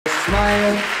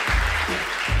smiling,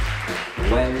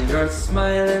 when you're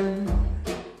smiling,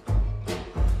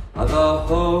 the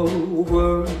whole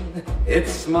world, it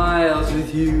smiles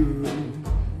with you.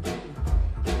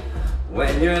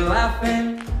 When you're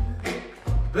laughing,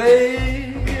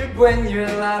 babe, when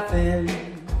you're laughing,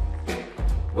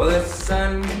 well, the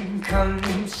sun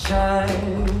comes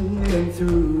shining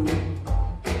through.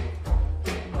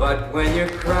 But when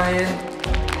you're crying,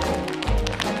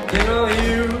 you know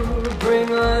you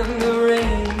bring on the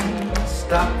rain.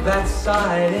 Stop that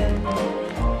sighing,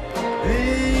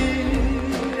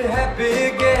 be happy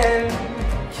again.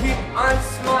 Keep on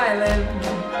smiling,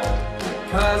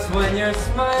 'cause when you're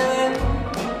smiling,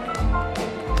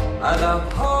 the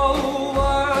whole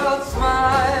world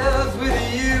smiles with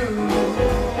you.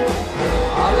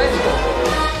 Let's go.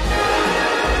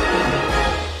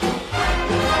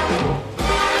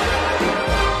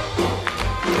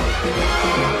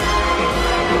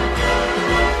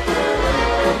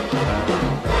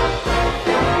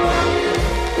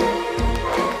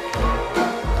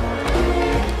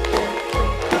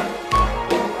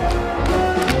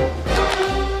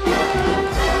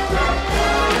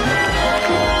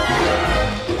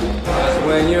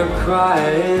 When you're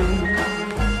crying,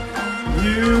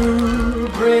 you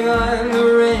bring on the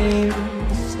rain.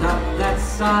 Stop that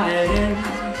sighing,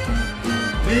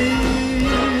 be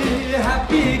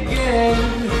happy again.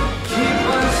 Keep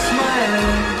on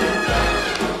smiling,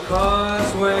 'cause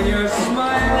when you're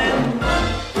smiling,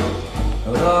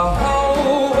 the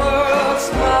whole world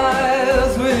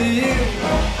smiles with you.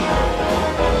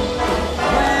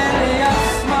 When you're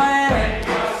smiling,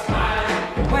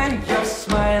 when you're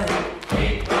smiling,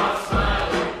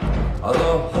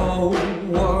 the whole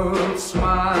world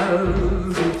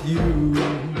smiles with you.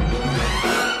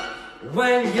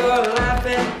 When you're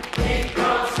laughing, keep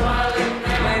on smiling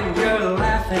now. When you're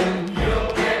laughing,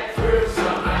 you'll get through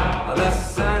somehow. The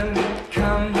sun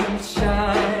comes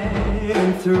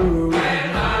shining through. When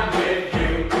I'm with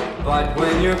you. But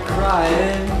when you're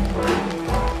crying,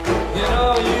 you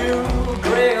know you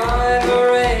bring on the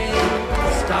rain.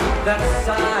 Stop that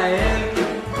sun.